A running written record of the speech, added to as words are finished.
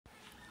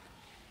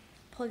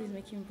Paul is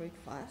making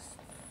breakfast,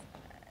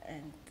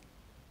 and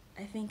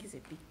I think it's a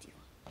big deal.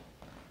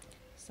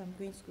 So I'm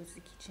going to go to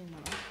the kitchen now.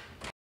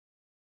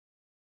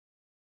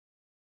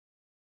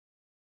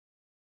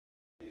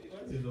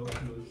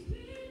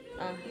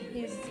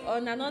 He's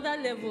on another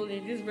level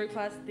in this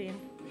breakfast thing.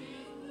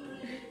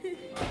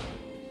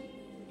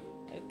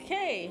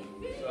 Okay.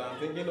 So I'm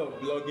thinking of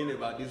blogging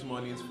about this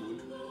morning's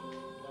food.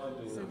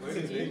 So I'm going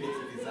to make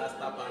it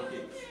disaster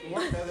pancakes.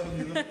 What kind of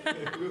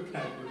look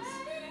like this?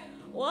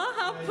 What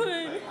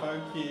happened? Like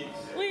pancakes.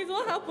 Wait,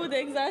 what happened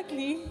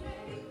exactly?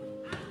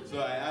 So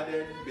I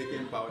added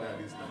baking powder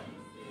this time,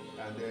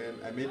 and then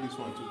I made this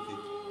one too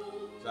thick.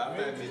 So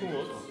after I made this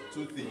one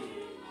too thick,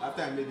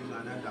 after I made this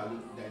one, I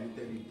diluted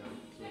it down.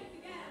 So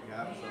we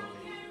have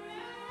something.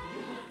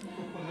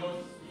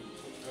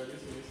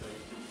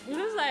 It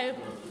looks like,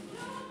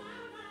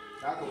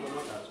 That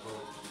coconut has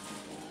got.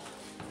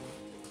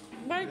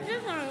 but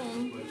this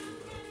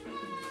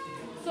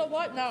so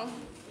what now?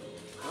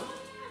 Huh?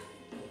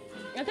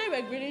 I thought you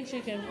were grilling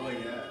chicken. Oh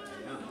yeah.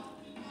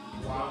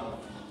 Wow.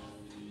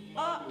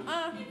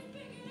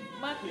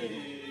 Martin.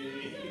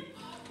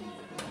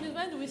 Please,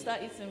 when do we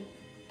start eating?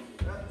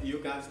 You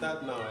can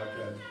start now,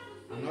 actually.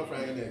 I'm not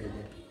frying egg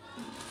again.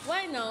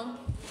 Why now?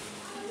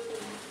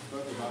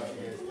 Talk about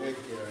egg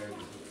here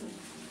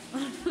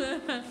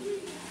already.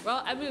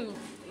 Well, I mean,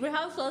 we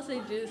have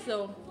sausages,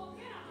 so.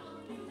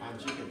 And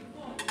chicken.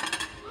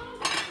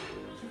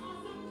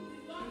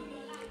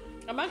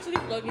 I'm actually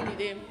vlogging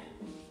today.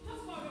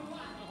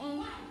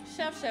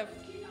 Chef.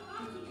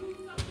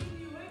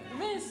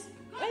 Vince,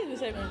 where is the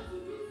segment?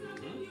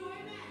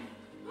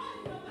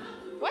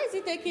 Why is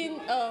he taking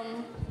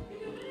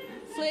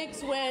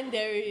flakes when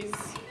there is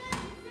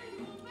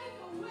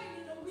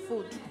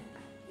food?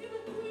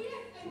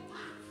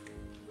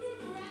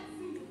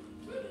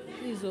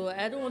 Please, oh,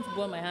 I don't want to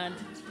burn my hand.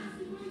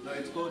 No,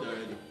 it's cold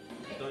already.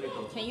 Turn it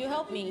off. Can you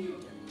help me?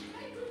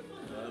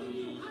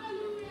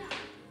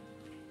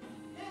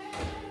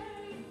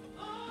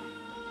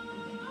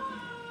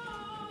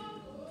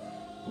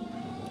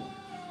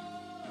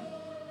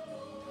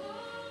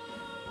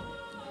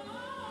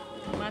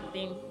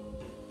 Nothing.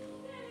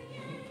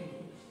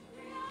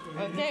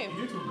 Okay.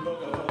 You need to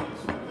blog about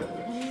this.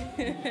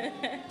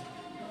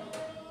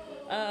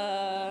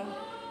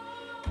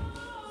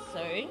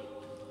 Sorry.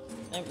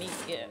 Let me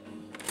get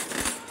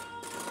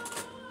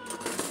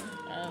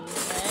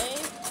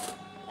knife.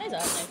 Where's our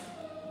knife?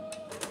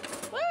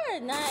 Where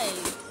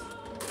knife?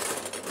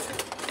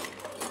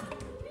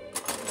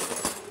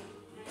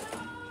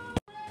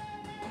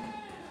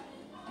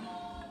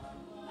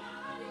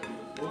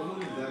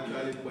 Oven is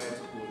actually quite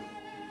cool.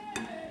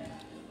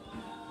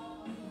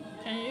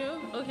 Can you?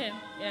 Okay.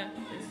 Yeah,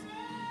 please.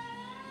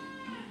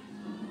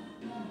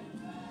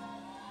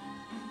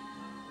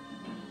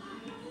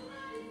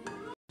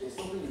 There's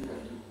something you can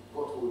do.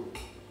 God hold it.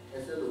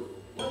 And say, look,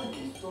 when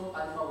the strong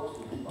animal wants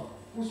to give up,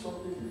 put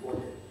something before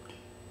them.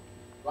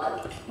 Right?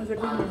 And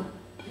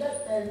let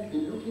them be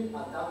looking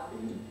at that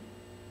thing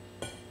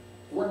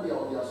when they are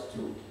on their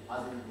stool,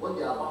 as in when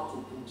they are about to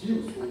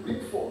produce or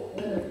bring forth,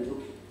 let them be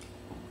looking.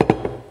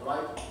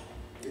 Right?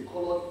 The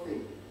colored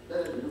thing.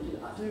 Let them be looking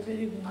at it.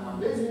 And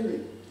amazingly,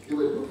 they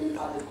were looking at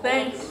the colored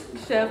Thanks,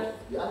 thing. Chef.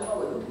 The animal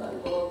were looking at the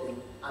colored thing,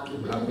 and the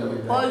bringing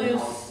them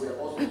Olives. were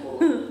also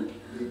colored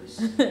leaves.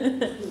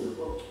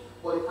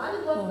 But the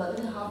animals that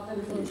didn't have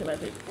anything, Into my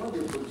plate. when they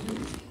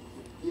produced,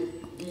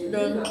 the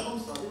Don't that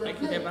comes from the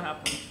Like it never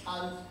happened.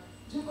 And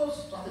Jacob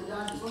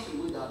strategized in such a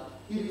way that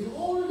it is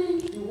only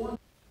the one.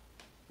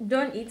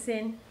 Done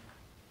eating.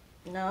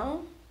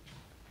 Now,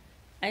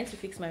 I need to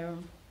fix my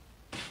room.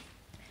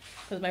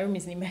 Because my room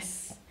is in a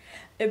mess.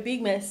 A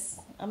big mess.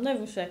 I'm not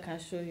even sure I can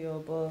show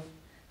you, but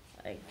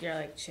like there are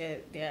like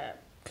chairs, there are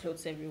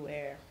clothes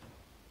everywhere.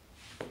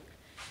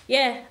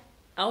 Yeah,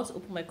 I want to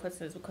open my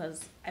curtains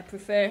because I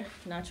prefer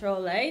natural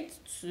light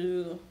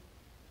to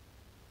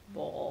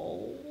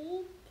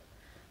bulb.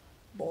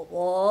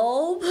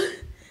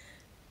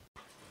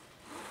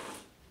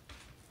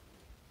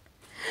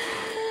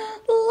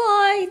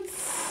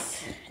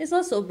 Lights. It's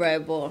not so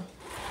bright, but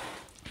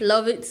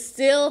love it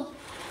still.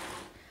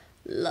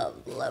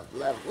 Love.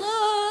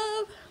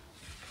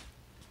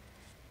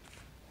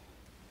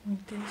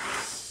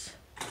 This.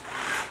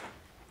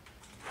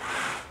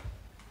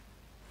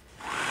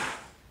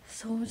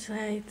 So much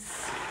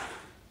lights.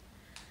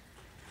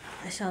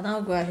 I shall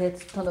now go ahead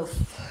to turn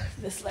off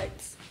this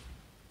lights.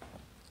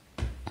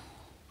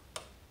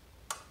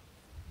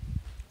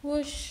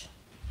 Whoosh.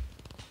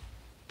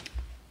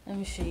 Let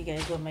me show you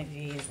guys what my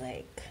view is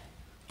like.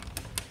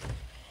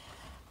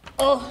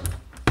 Oh,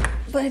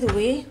 by the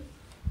way,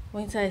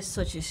 winter is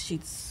such a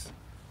shit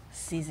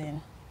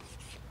season.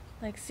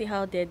 Like, see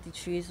how dead the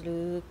trees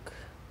look.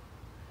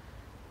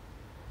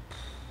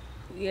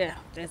 Yeah,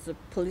 there's a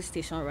police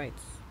station right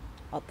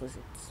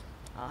opposite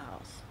our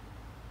house.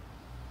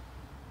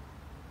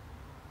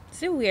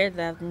 Is it weird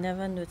that I've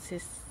never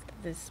noticed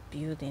this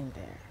building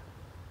there?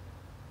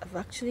 I've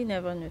actually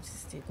never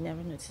noticed it,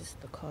 never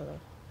noticed the color.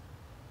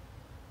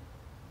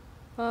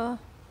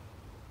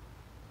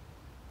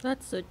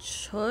 That's a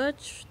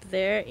church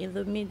there in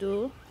the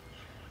middle,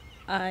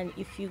 and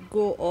if you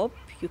go up,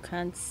 you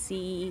can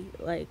see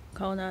like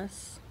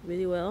Kaunas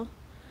really well.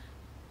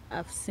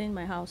 I've seen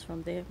my house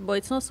from there, but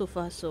it's not so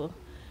far, so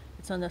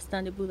it's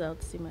understandable that I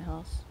would see my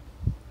house.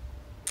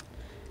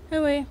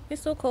 Anyway,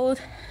 it's so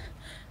cold.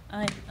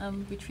 I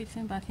am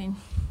retreating back in.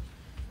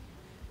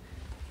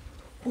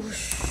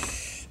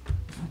 Whoosh.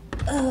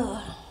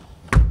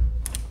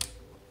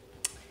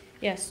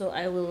 Yeah, so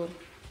I will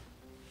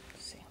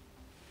see.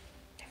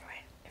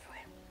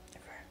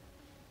 Everywhere.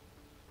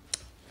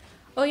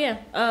 Oh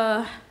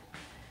yeah,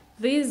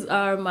 these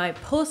are my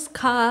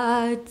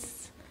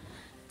postcards.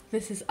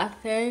 This is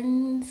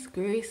Athens,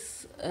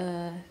 Greece.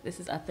 This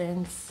is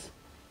Athens.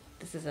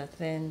 This is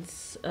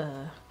Athens.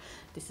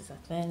 This is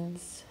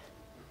Athens.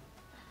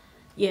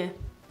 Yeah,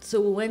 so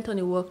we went on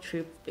a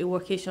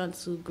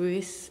workation to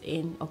Greece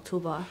in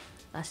October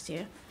last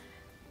year,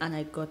 and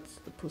I got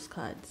the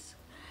postcards.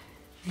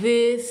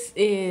 This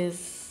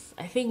is,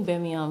 I think,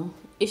 Birmingham.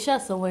 It's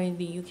just somewhere in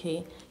the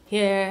UK.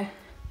 Here,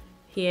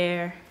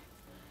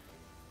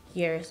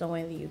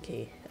 somewhere in the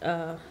UK.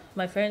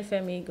 My friend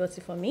Femi got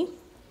it for me.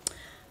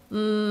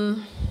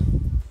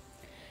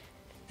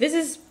 This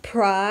is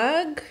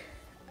Prague,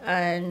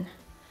 and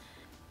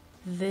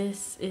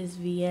this is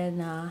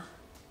Vienna.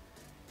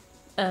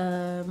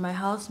 My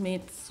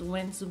housemates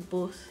went to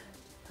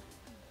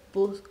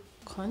both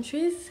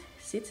countries,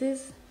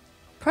 cities.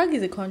 Prague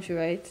is a country,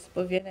 right?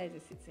 But Vienna is a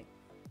city.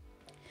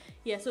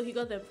 Yeah, so he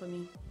got them for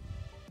me.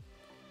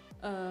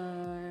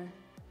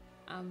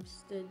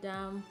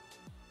 Amsterdam.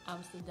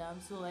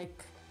 So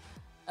like,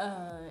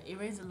 it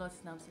rains a lot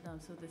in Amsterdam.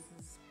 So this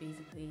is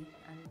basically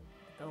a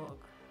dog.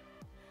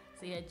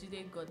 So yeah,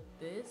 Jude got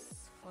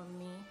this for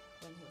me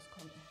when he was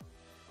coming.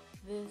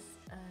 This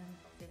and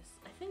this.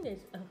 I think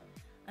there's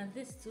and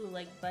this too.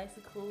 Like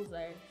bicycles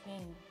are a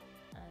thing.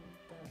 And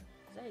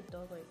is that a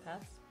dog or a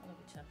cat? I'm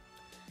not sure.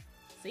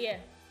 So yeah,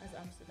 that's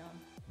Amsterdam.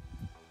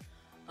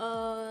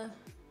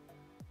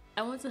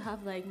 I want to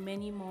have like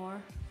many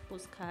more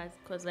postcards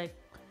because like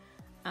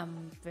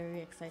I'm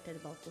very excited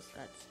about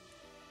postcards.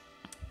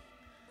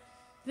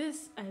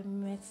 This, I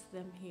met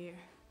them here.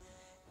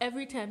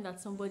 Every time that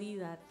somebody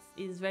that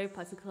is very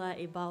particular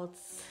about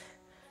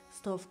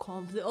stuff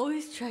comes, they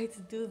always try to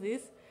do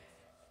this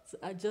to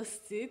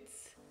adjust it.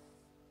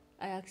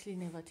 I actually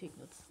never take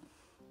notes.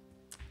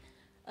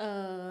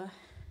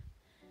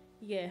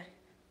 Yeah,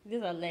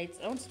 these are lights.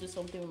 I want to do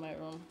something with my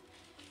room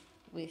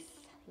with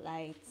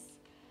lights.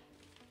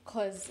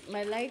 Because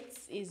my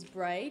lights is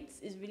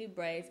really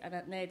bright, and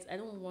at night I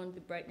don't want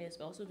the brightness,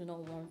 but I also do not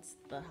want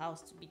the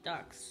house to be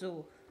dark,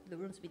 so the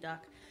room to be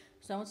dark.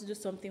 So I want to do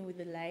something with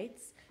the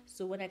lights,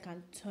 so when I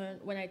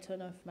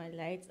turn off my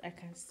lights, I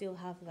can still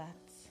have that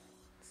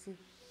to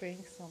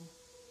bring some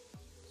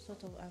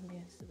sort of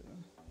ambience to the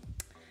room.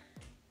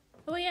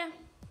 Oh yeah,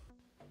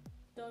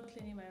 done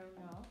cleaning my room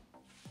now,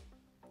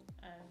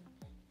 and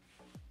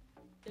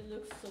it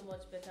looks so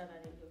much better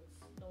than it looks.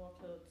 No more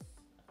clothes.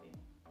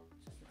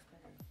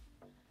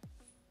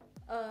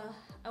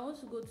 I want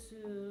to go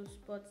to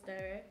Sports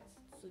Direct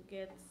to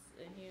get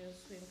a new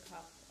swim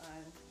cap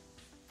and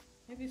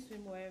maybe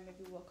swimwear,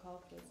 maybe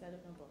workout clothes, I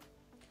don't know, but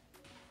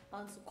I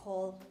want to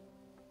call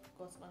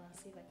Gosman and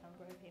see if I can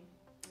bribe him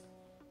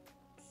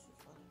to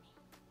follow me.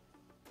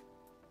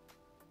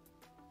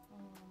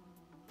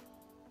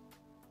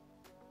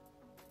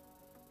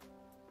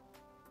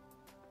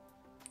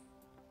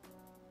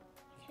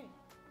 Okay.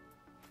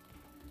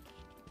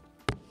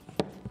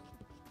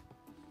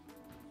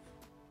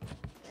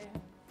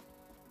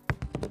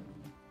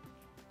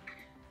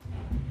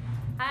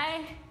 Hi.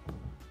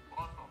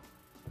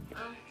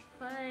 I'm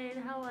fine.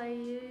 How are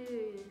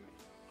you?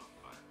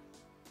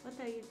 What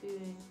are you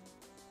doing?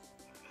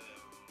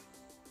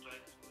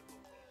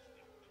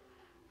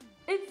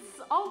 It's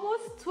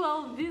almost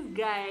 12. This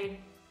guy.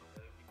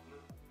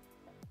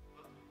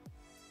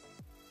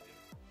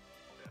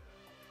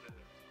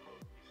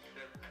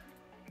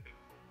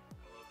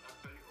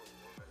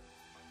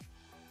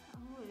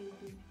 What are you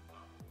doing?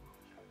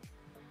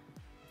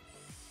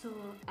 So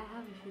I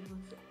have a favor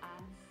to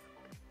ask.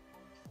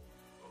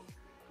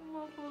 Come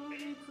on, follow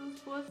me to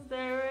Sports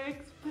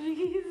Direct,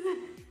 please.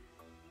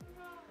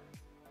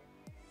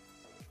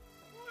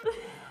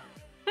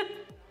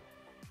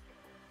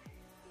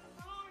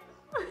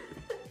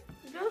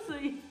 Just so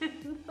you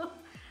know,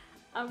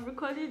 I'm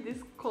recording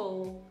this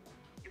call.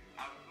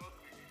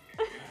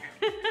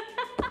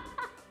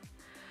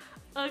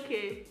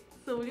 Okay,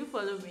 so will you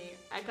follow me?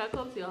 I can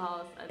come to your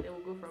house and then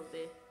we'll go from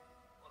there.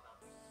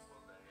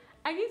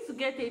 I need to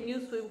get a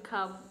new swim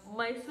cap.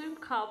 My swim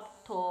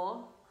cap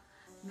tore.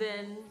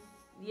 Then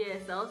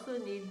yes, I also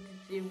need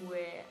gym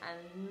wear, and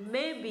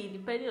maybe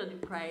depending on the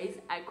price,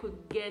 I could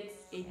get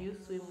a new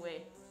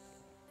swimwear.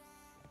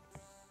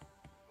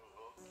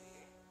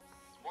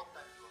 What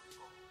time do you want to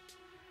come?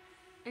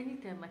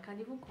 Anytime, I can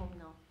even come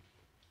now.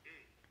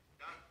 Hey,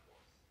 that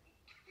was.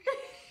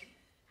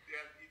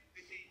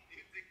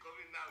 If they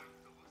coming now, it's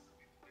supposed to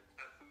be the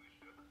better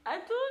solution. I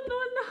don't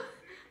know now.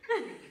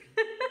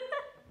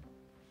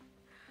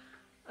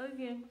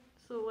 Okay,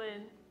 so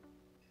when?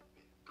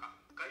 Can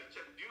you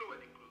check? Do you know when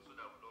they close so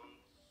that we don't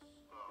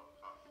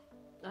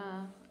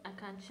have? I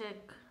can check,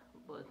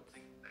 but I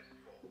think like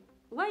 4.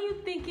 why are you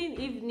thinking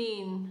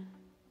evening?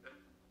 Eh?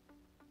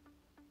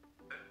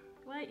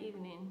 Why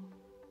evening?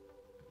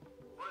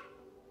 What?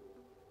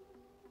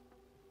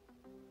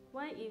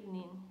 Why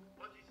evening?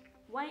 What is it?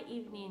 Why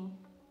evening?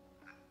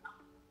 I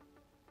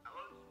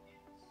want to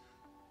eat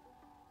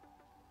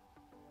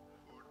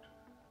food.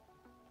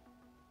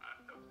 I'm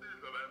still in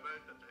my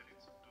mind that I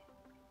need to do.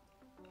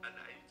 And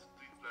I need to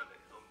do it now that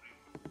it's hungry.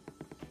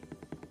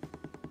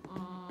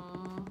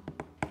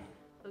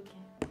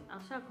 Okay,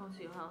 I'll try to come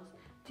to your house.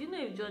 Do you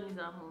know if John is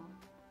at home?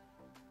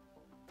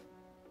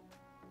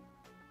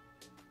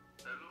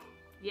 Hello?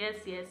 Yes.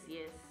 Yes.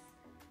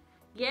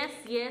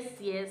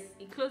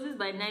 It closes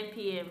by 9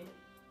 p.m. And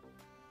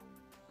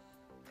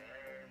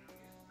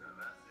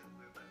that's it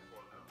with my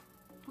phone now.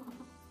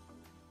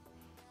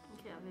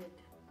 Okay, I've heard.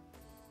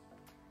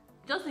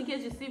 Just in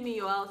case you see me in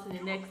your house in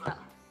the next hour.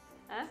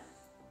 Huh?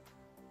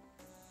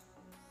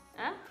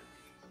 Huh?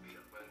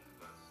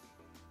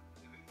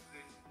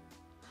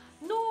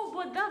 No,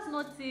 but that's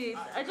not it.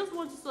 I just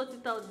want to sort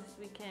it out this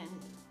weekend.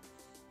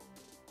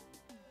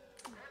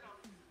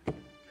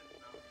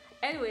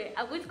 Anyway,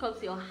 I'm going to come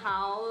to your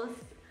house.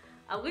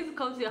 I'm going to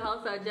come to your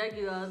house at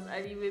Jaguars,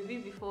 and it will be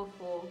before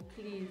 4,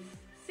 please.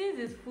 Since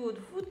it's food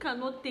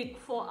cannot take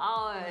 4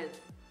 hours.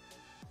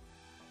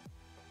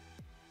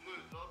 No,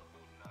 it's not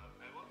food now.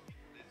 I want to eat.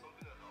 There's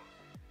something else.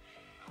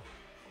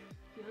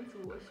 You want to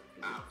wash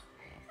plates?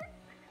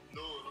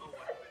 No,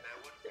 what I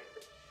want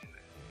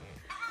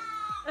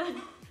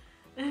to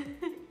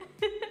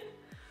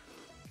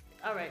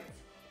Alright.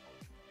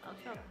 I'll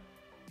try.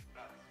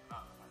 That's fine.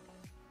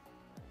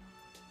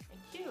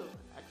 Thank you.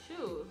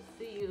 Achoo.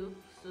 See you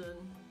soon.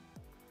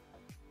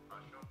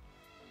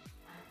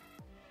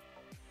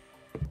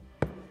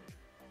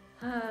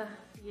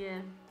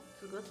 Yeah.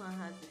 So Gosman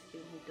has this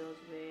thing he does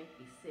where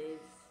he says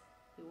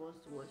he wants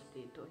to wash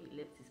plate or he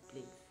left his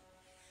plate.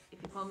 If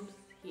he comes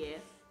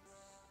here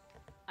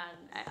and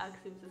I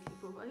ask him to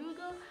sleep over, he will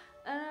go,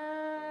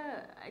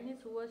 I need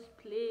to wash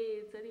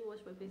plates. I need to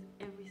wash my plates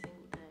every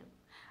single time.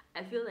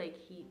 I feel like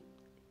he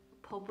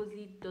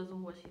purposely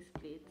doesn't wash his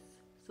plates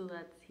so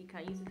that he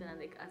can use it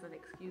as an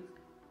excuse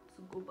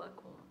to go back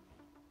home.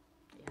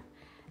 Yeah.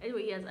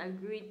 Anyway, he has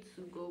agreed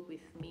to go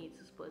with me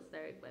to Sports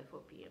Direct by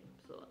 4 p.m.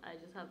 So I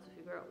just have to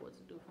figure out what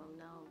to do from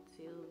now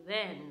till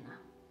then.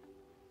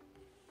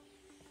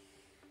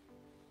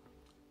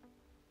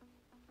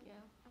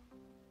 Yeah.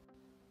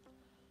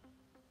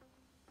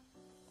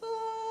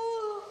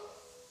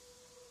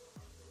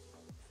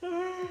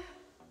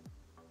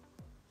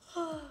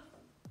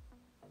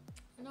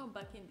 Now I'm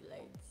back in the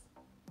lights,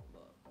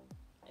 but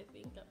I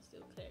think I'm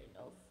still clear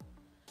enough.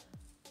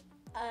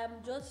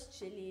 I'm just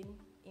chilling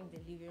in the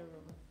living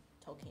room,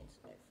 talking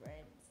to my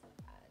friends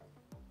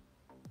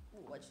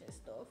and watching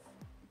stuff,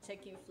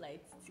 checking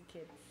flight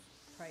ticket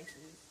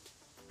prices,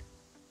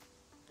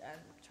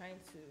 and trying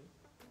to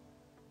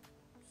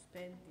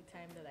spend the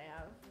time that I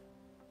have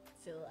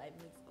till I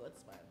meet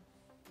Godsman.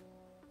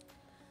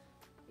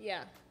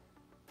 Yeah.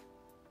 I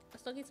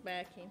was talking to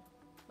Mayaki.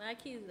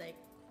 Mayaki is like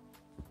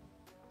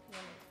one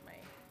of my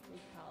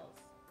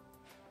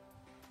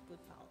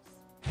good pals.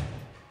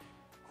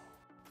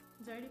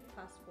 It's already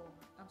past 4.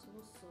 I'm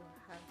supposed to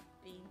have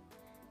been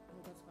in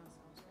Godsman's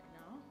house right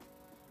now.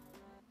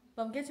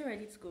 But I'm getting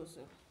ready to go,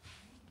 so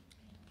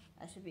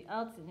I should be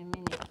out in a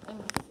minute. Let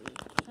me see.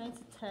 Trying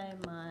to tie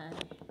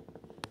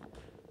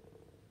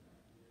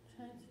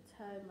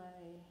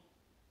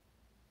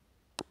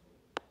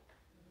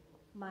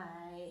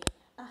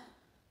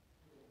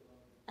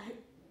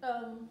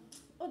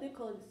what do they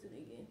call this thing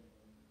again?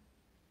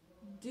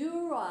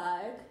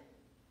 Do-rag.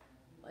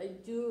 My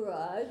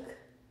do-rag.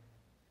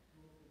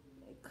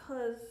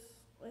 Because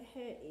my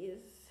hair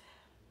is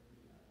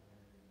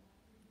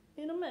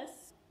in a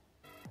mess.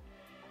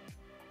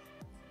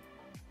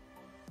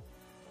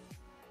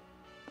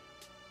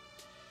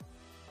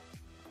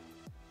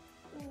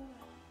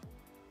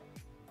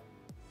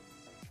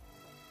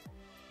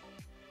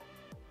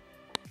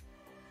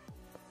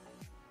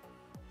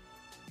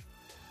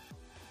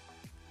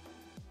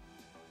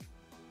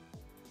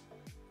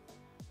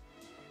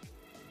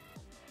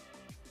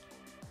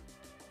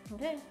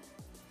 Okay,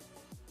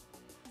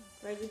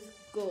 ready to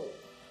go.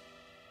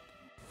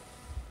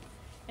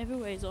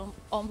 Everywhere is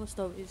almost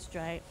always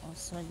dry on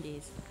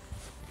Sundays,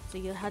 so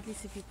you'll hardly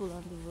see people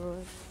on the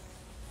road.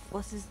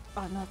 Buses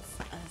are not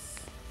as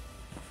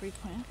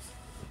frequent.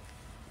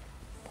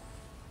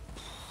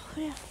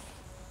 Yeah.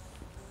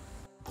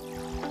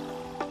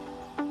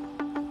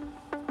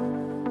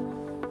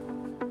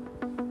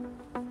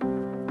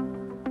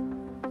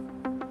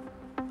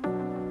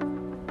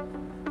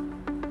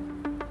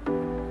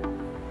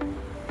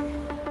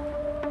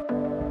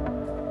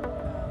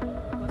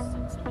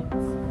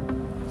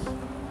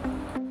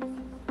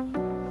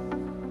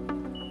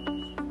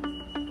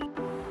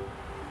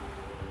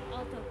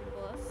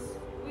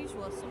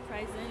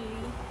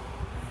 Surprisingly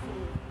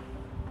full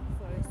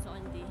for a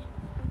Sunday.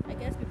 I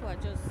guess people are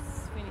just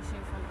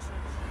finishing from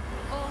church.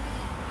 Oh,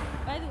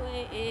 by the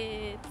way,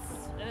 it's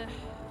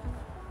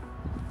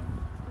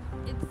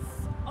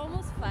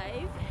almost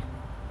 5,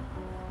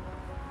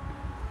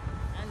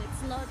 and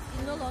it's not.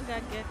 It no longer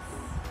gets.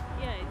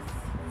 Yeah, it's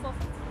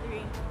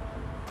 4:53.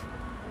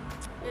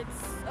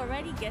 It's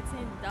already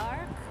getting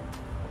dark,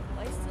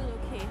 but it's still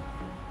okay.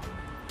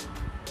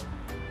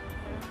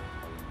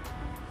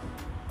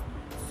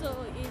 So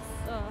it's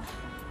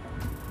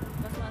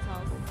Basma's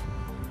house.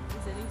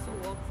 It's a little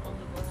walk from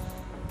the bus.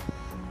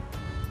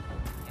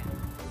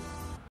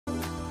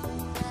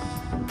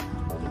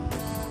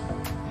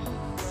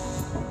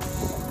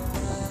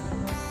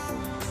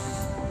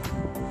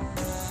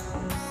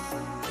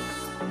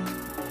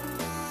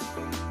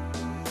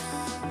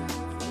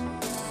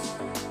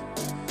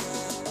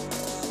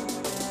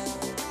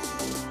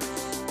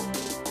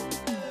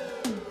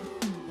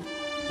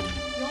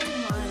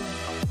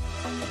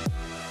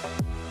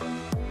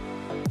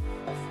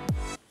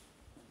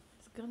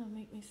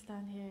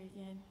 Stand here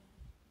again.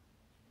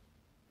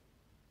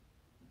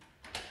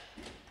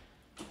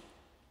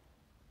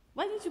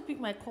 Why didn't you pick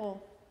my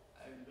call?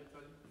 I literally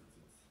put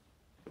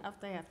it.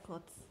 After I had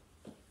cut.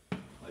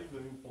 Why are you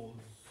going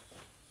pause?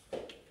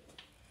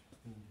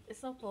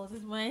 It's not pause,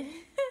 it's mine.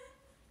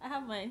 I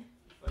have mine.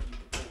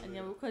 And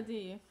you're recording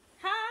you.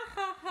 Ha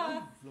ha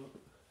ha!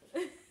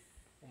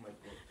 Oh my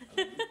god, I'm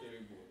really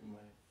terrible.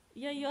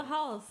 You're in your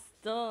house,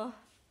 duh.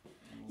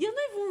 You're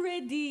not even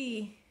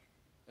ready.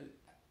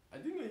 I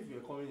didn't know if you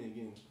were coming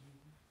again.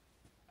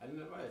 I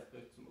never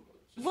expect too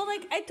much. But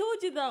like I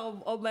told you that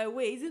on my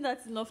way, isn't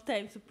that enough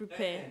time to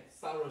prepare?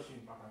 Start rushing.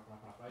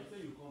 You said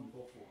you come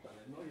before 4, and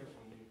I know you're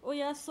from you. Oh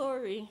yeah,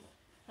 sorry.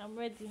 I'm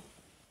ready.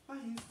 Why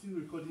are you still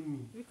recording me?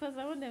 Because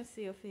I want them to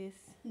see your face.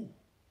 Who?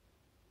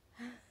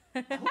 I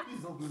hope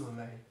it's not going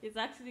online. It's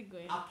actually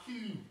going. I'll kill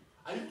you.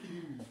 Are you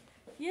kidding me?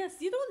 Yes,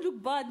 you don't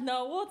look bad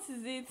now. What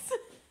is it?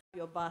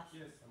 Your bath.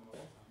 Yes, I'm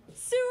about to.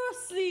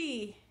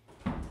 Seriously.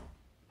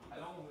 I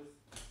don't want to.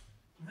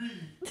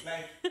 Really?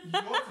 Like, you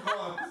want to go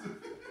out?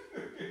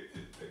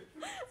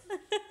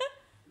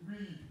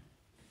 Really?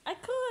 I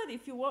could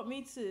if you want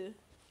me to.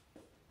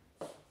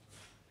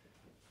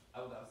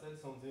 I would have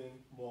said something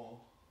more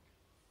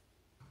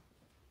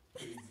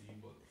crazy,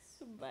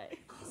 but. Bye.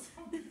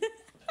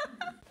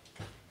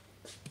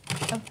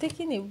 I'm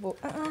taking a book.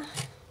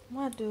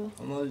 Madu.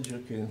 I'm not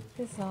joking.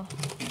 This one.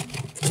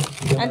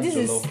 And this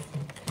is.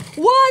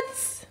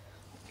 What?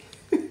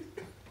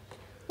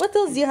 What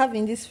else do you have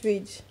in this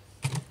fridge?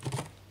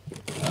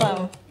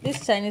 Wow,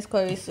 this Chinese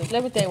curry soup.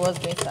 Let me tell you what's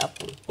going to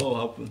happen.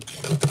 What happened?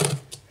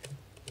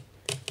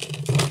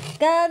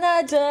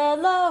 Ghana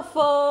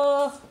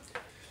jollof.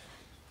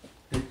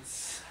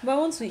 It's. But I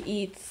want to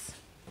eat.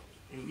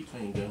 Which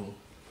one you get home?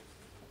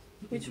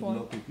 Which You one?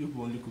 not cook. You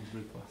only cook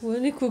breakfast. We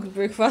only cook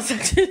breakfast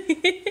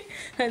actually.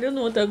 I don't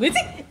know what I'm going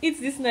to eat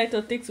this night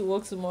or take to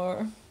work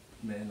tomorrow.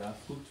 Man,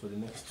 I've cooked for the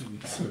next 2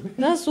 weeks.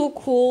 That's so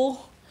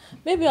cool.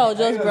 Maybe I'll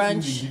just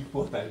branch.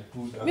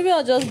 Maybe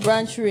I'll just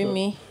branch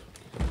Remy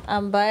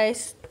and buy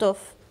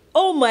stuff.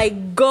 Oh my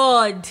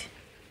god!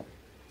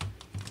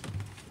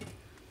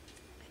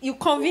 You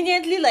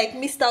conveniently like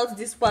missed out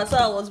this part, so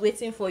I was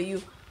waiting for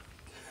you.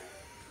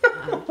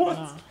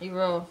 What?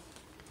 Hero.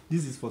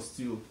 This is for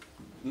stew.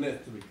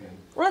 Next weekend.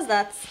 What's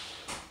that?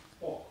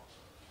 Oh.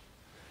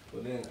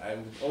 But then I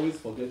would always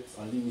forget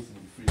and leave it in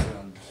the freezer,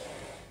 and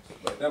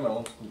by the time I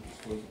want to cook, it's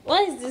frozen.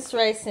 Why is this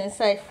rice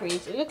inside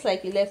fridge? It looks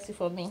like you left it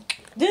for me.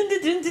 Dun,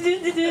 dun, dun, dun,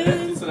 dun,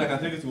 dun. So that I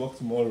can take it to work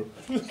tomorrow.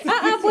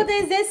 But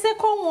there's the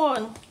second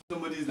one.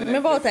 Somebody's like,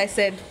 Remember what I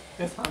said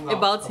let's hang out.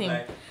 about I'm him?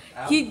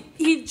 like,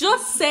 He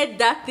just said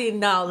that thing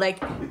now.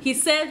 Like he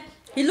said,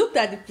 he looked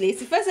at the place.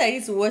 He first said I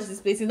need to watch this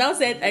place. He now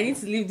said I need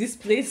to leave this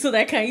place so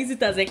that I can use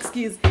it as an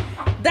excuse.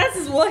 That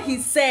is what he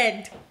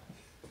said.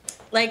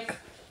 Like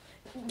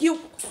you,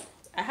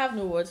 I have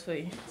no words for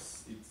you.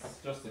 It's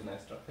just a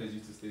nice strategy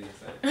to stay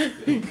inside.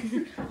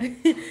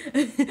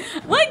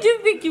 Why do you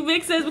think it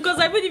makes sense? Because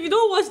I mean, if you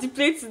don't watch the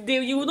plate today,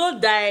 you will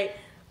not die.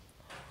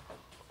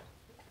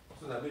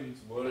 So that maybe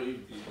tomorrow,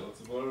 if they don't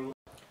tomorrow.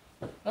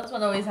 That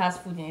one always has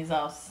food in his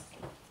house.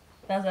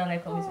 That's why I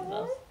like coming to his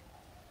house.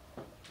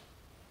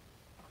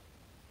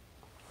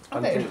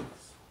 And Okay.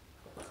 drinks.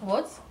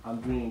 What?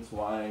 And drinks,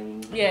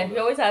 wine. Yeah, he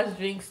always has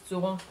drinks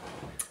too.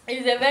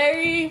 He's a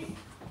very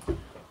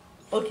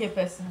okay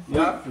person. You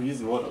have to use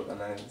the word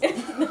organized.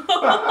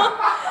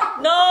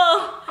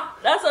 No,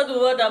 that's not the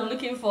word I'm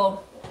looking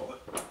for.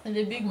 He's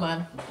a big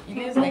man. He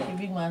lives like a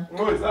big man.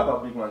 No, it's not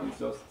about big man, it's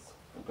just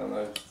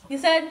organized. He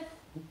said,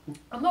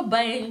 I'm not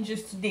buying any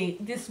juice today,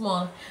 this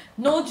month.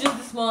 No juice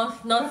this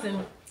month,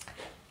 nothing.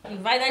 He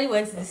finally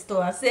went to the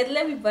store and said,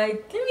 let me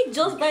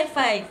just buy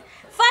 5.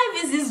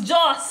 5 is his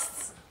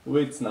just.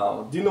 Wait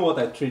now, do you know what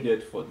I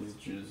traded for this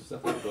juice? I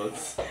forgot.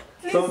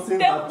 Please Something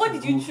tell, had what to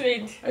did you do-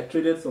 trade? I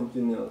traded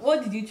something else.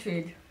 What did you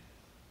trade?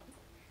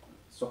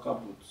 Soccer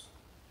boots.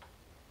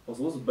 I was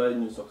supposed to buy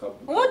new soccer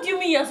boots. What do you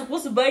mean you're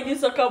supposed to buy new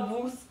soccer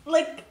boots?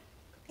 Like,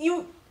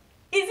 is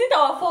it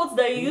our fault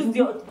that you used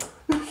your...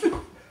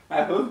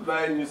 I don't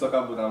buy new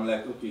soccer boot. I'm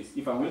like, okay,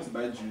 if I'm going to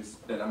buy juice,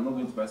 then I'm not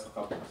going to buy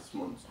soccer boot this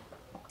month.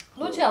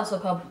 Don't you have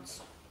soccer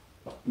boots?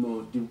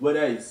 No, the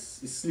weather is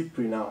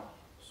slippery now.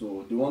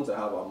 So the ones I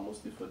have are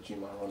mostly for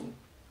gym and running,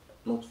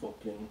 not for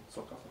playing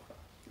soccer.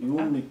 It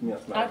won't make me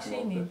as my I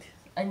actually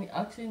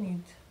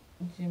need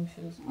gym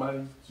shoes.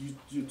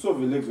 You two of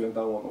your legs went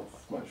down one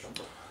of my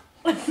shoes.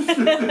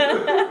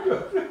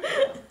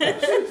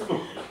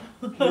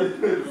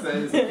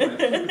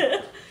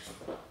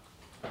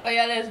 Oh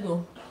yeah, let's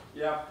go.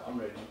 Yeah, I'm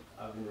ready.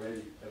 I've been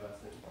ready ever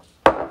since.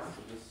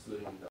 So just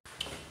slowing down.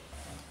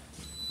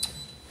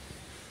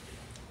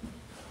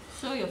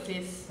 Show your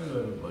face.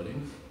 Hello everybody.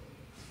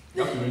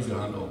 You have to raise your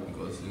hand up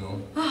because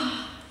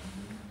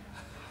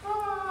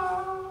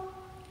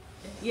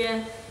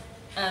Yeah,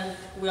 and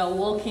we are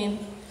walking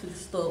to the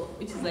store,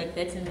 which is like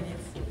 30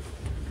 minutes.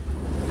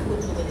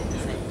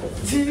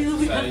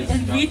 We have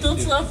to greet to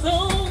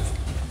ourselves.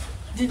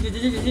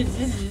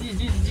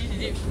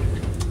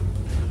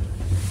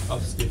 I'll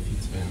stay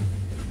fit, man.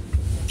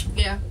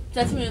 Yeah,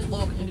 30 minutes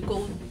walk in the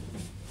cold.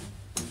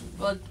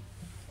 But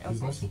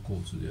It's not so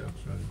cold today,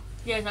 actually.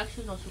 yeah, it's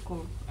actually not so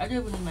cold. I don't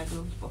even need my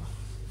gloves, but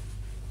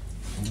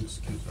It looks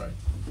cute, right?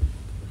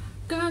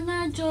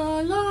 Ghana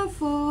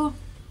Jollof.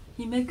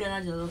 He made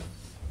Ghana Jollof.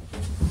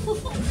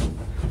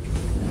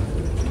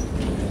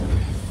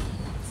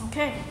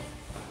 Okay.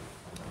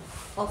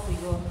 Off we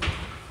go.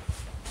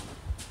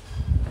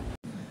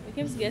 We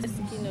came to get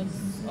sticky notes.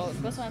 Oh,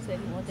 the first one said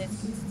he wanted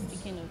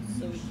sticky notes,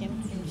 so we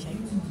came to check.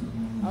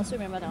 I also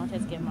remember that I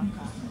wanted to get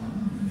marker.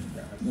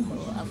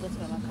 So I'll go to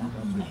my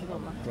marker. I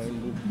got marker.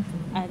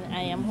 And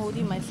I am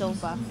holding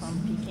myself back from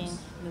picking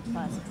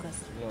notepads because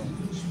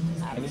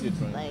I need a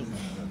drawing. like,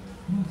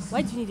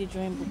 why do you need a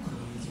drawing book?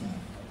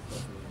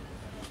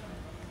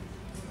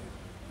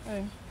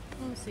 Alright,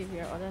 let me see if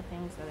there are other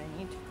things that I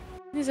need.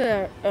 These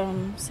are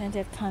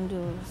scented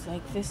candles.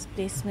 Like, this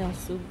place smells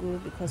so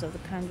good because of the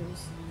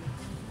candles.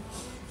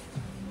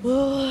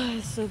 Oh,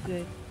 it's so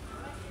good.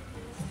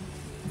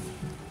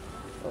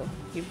 Oh,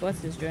 he bought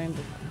his drawing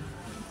book.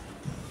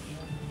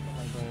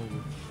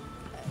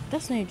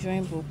 That's not a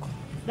drawing book.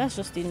 That's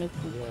just a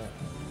notebook. Yeah.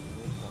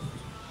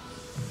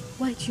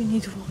 Why do you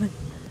need one?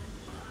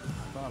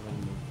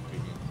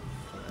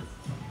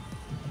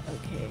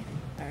 Okay.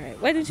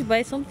 Alright. Why don't you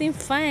buy something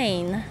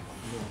fine?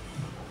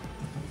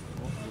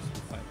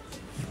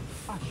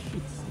 Ah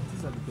shit,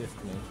 these are the best,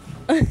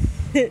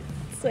 man.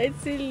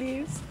 Sweaty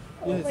leaves.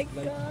 Oh Yes, my like-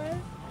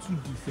 god. Too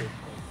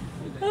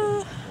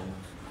decent.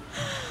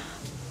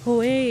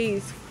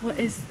 Wait, what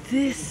is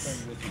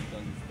this?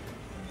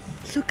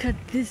 Look at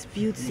this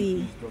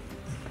beauty.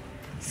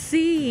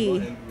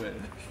 See?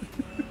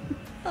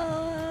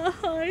 Oh,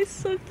 it's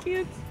so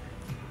cute.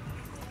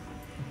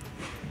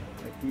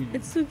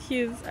 It's so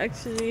cute,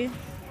 actually.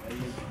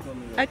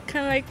 I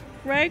can like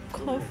write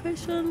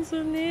confessions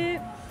on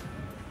it,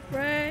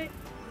 right?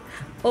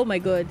 Oh my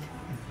god.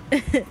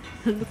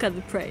 Look at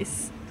the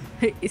price.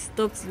 It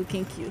stops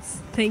looking cute.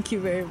 Thank you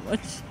very much.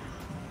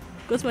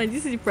 Because my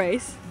this is the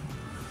price.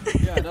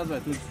 Yeah, that's why I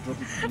told you to drop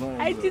it. No,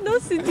 I did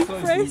not see the saw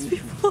it price moving.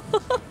 before.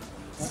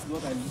 That's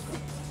what I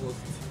look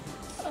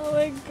at. Oh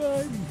my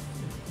god.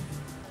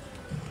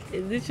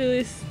 It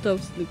literally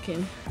stops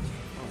looking.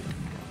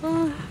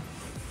 Oh,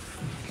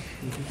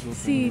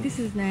 see, this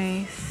is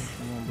nice.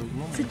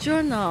 It's a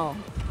journal.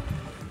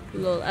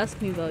 Lol,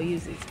 ask me if I'll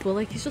use it. But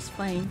like, it's just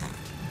fine.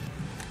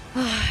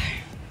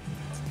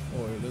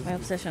 My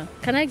obsession.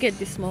 Can I get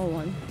the small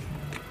one?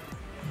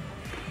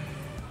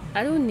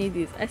 I don't need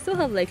it. I still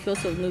have like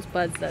lots of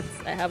notepads that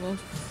I haven't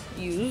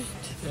used.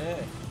 Yeah,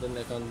 then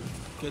I can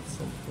get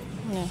some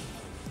from Yeah.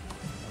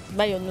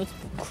 Buy your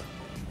notebook.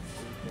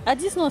 Are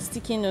these not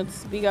sticky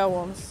notes? Bigger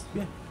ones?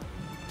 Yeah.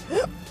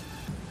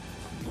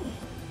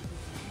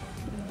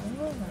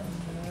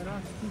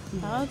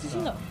 How did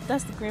you know?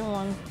 That's the green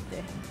one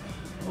there.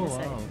 Oh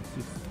Inside. wow.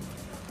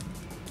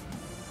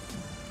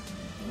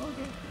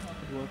 Okay.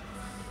 Well,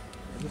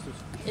 this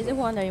Is it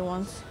one that you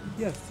want?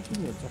 yeah,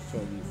 sticky notes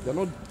actually. They're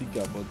not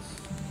bigger, but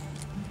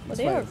But it's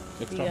they are fine.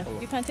 Extra bigger.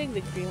 color. You can take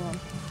the green one.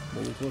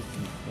 But it was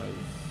the price.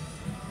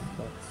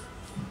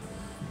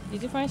 But The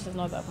difference is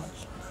not that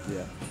much.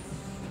 yeah.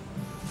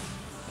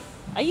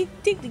 Are you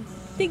take the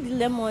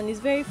lemon? It's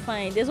very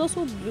fine. There's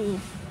also blue.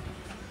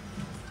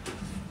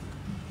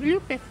 Will you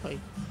pay for it?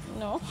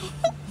 No.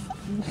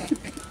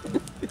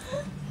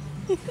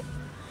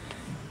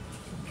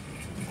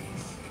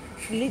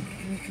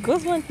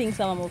 Gosman thinks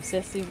I'm an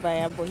obsessive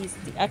buyer, but he's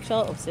the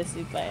actual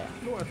obsessive buyer.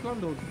 No, I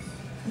planned all this.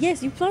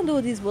 Yes, you planned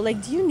all this, but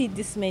like, do you need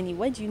this many?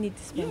 Why do you need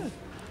this many?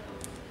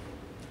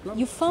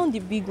 You found the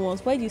big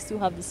ones. Why do you still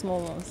have the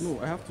small ones? No,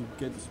 I have to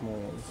get the small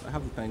ones. I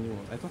have the tiny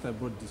ones. I thought I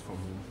brought this from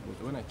home,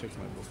 but when I checked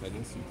my box, I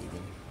didn't see it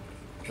again.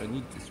 So I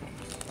need this one.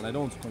 And I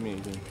don't want to come here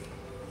again.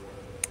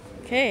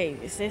 Okay,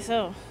 you say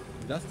so.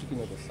 That's sticking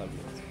out of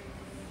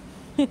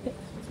Sabian.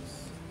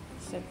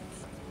 So,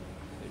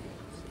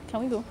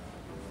 can we go?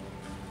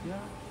 Yeah.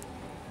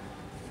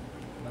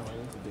 Now I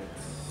need to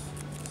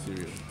get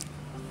cereal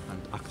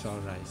and actual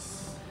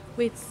rice.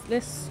 Wait,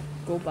 let's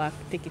go back.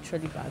 Take a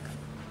trolley bag.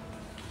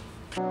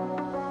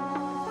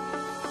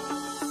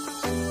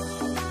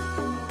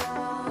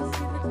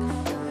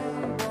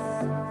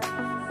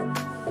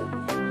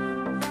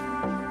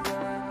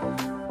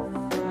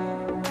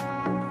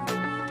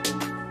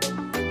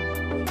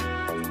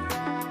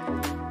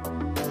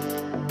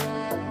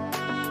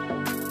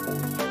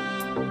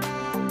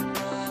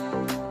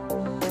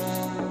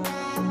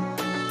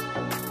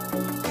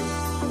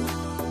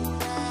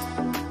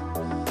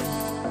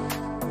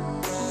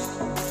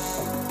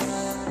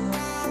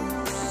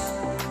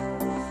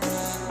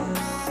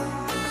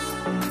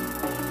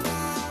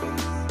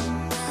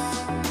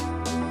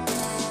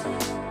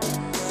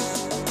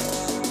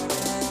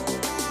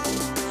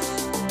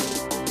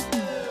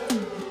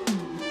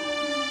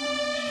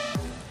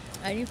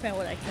 I didn't find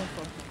what I came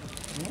for.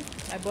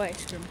 I bought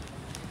ice cream.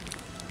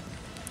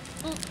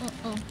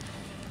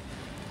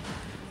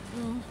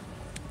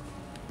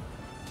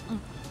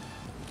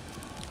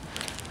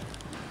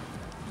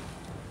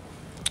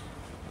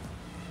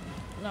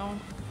 No.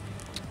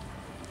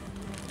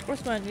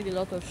 First one, I did a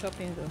lot of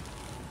shopping though.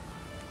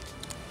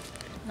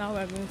 Now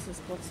we're going to the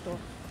sports store,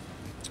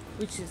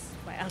 which is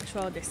my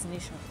actual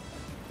destination.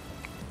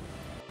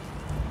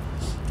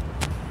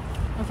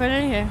 I'm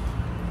finally here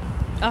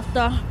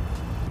after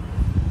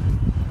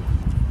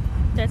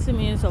 30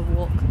 minutes of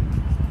walk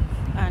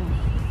and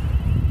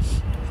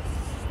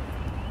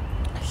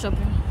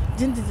shopping.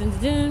 Dun, dun, dun,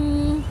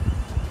 dun.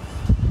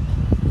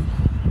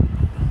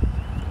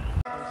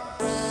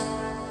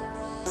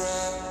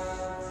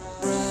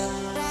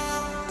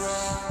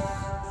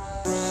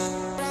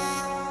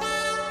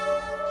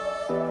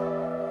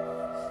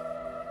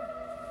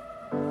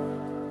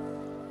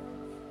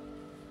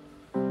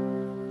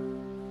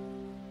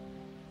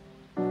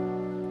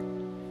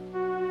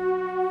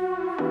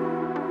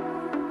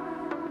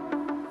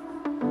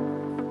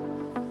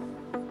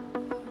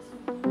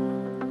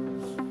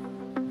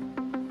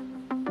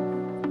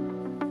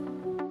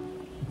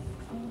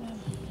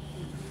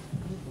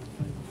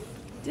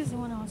 This is the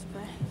one I want to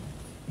buy.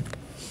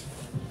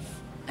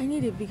 I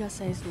need a bigger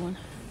sized one.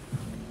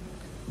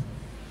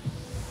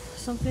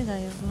 Something that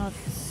is not.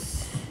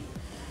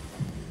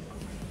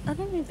 I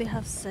don't know if they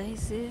have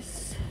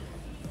sizes,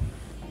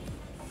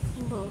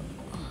 but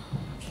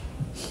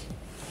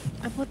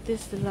I bought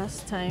this the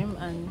last time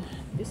and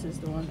this is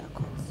the one that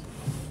comes.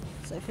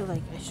 So I feel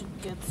like I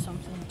should get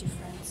something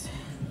different.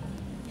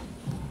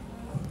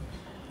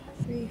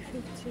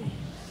 $3.50.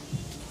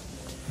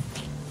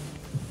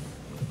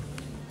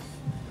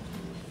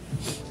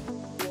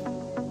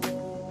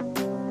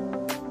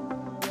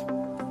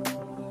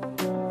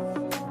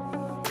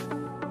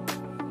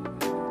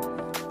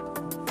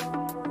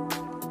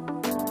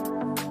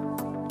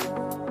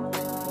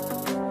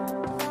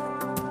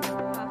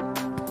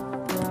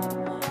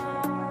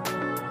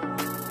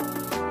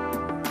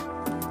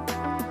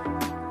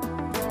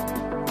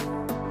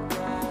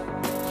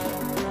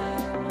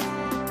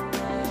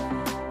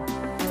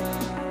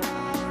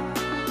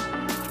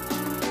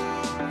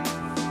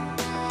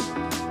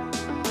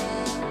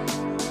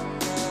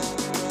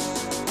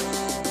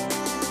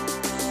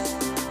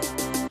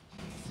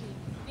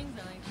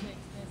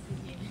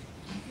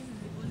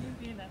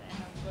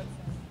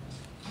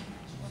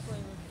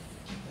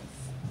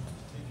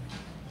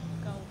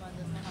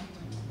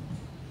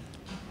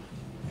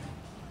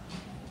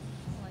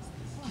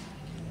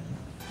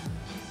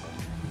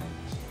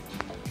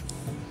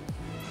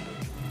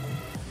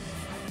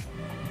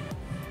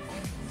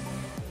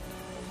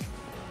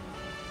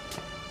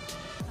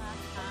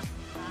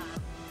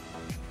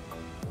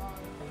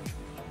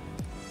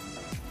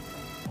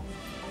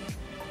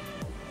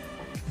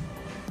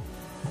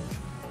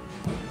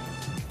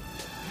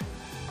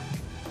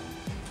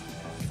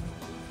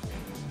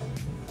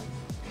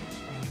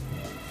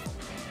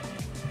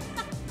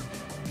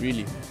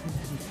 Really?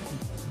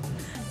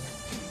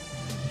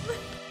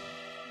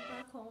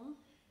 Back home.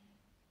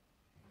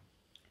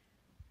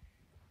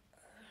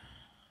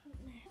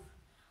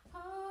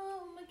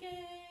 Home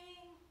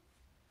again.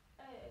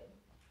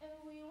 And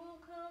we will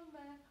come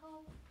back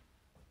home.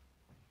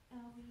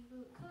 And we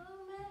will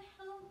come back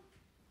home.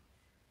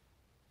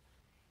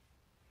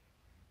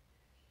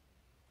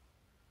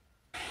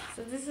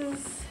 So this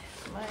is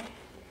my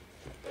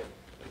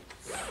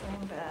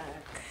swim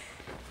bag.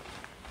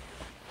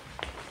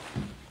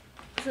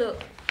 So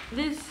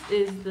this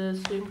is the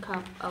swim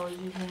cap I was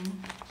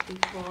using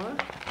before.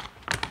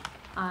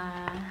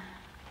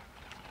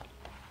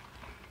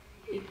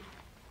 It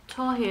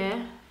tore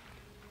here.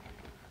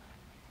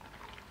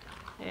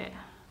 Yeah.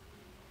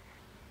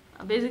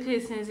 Basically,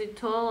 since it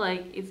tore,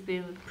 like it's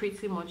been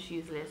pretty much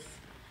useless.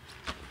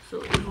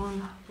 So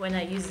even when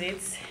I use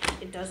it,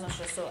 it does not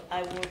show. So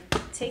I will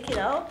take it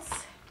out.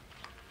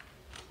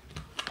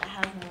 I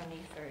have no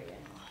need for it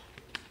anymore.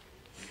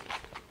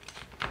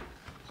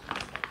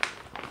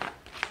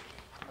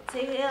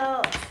 Take it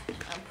out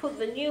and put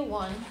the new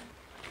one.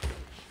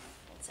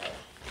 So,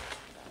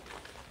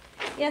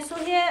 yeah, so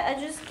here I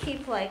just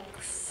keep like,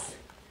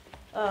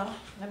 let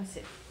me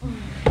see.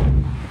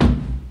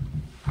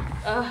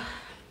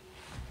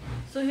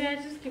 So here I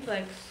just keep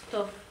like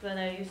stuff that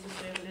I used to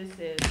swim. This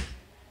is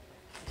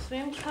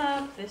swim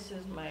cap, this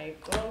is my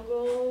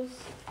goggles,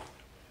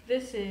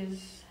 this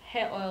is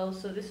hair oil,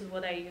 so this is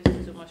what I use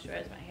to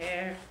moisturize my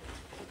hair.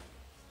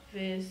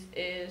 This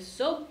is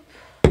soap,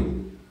 and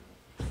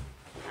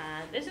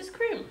this is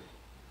cream.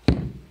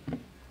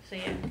 So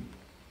yeah.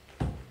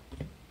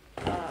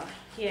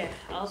 Here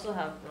I also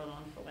have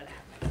roll-on for when I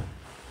have my bath.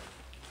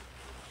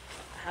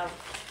 I have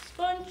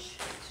sponge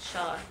to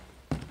shower.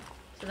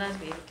 So that's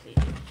basically it.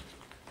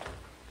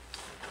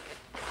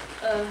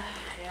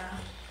 Yeah.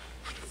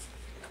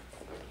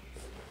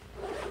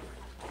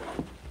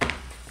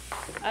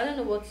 I don't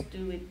know what to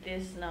do with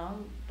this now,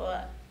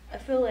 but I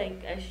feel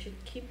like I should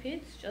keep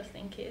it just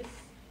in case.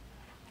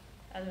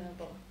 I don't know,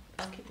 but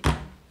I'll keep it.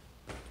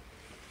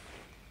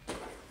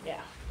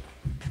 Yeah.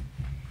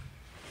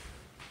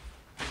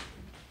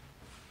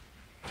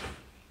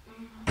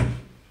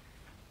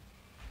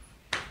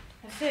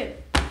 That's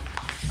it.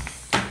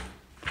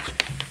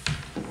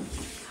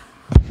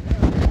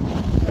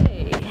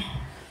 Okay.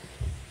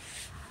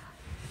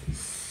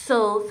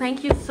 So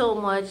thank you so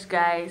much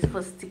guys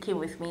for sticking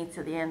with me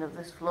to the end of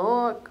this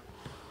vlog.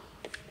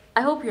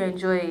 I hope you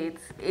enjoy it.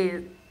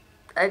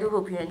 I do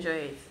hope you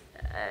enjoy it.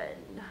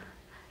 And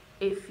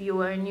if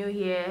you are new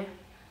here,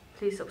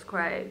 please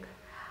subscribe.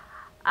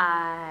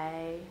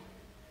 I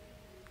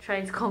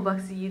trying to come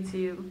back to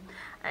YouTube.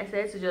 I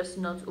decided to just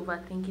not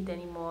overthink it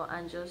anymore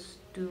and just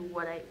do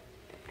what I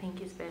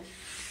think is best.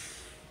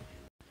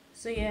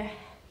 So yeah,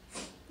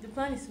 the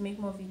plan is to make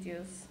more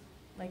videos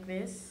like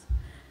this,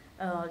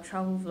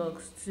 travel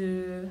vlogs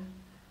too.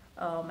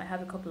 I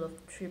have a couple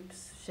of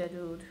trips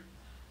scheduled,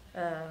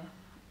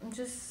 and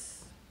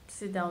just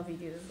sit down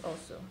videos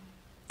also.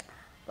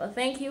 But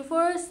thank you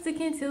for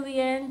sticking till the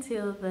end,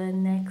 till the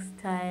next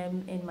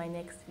time in my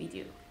next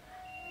video.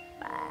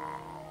 Bye.